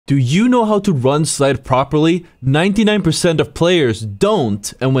Do you know how to run slide properly? 99% of players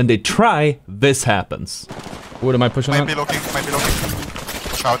don't, and when they try, this happens. What am I pushing Might on? be looking.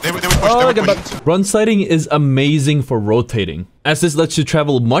 Shout. They would push. Oh, I They would got push. that. Run sliding is amazing for rotating, as this lets you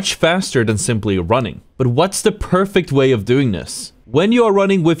travel much faster than simply running. But what's the perfect way of doing this? When you are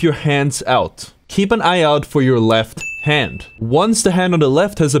running with your hands out, keep an eye out for your left hand. Once the hand on the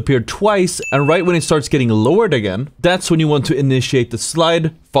left has appeared twice, and right when it starts getting lowered again, that's when you want to initiate the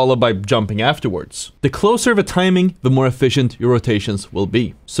slide, followed by jumping afterwards. The closer the timing, the more efficient your rotations will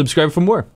be. Subscribe for more.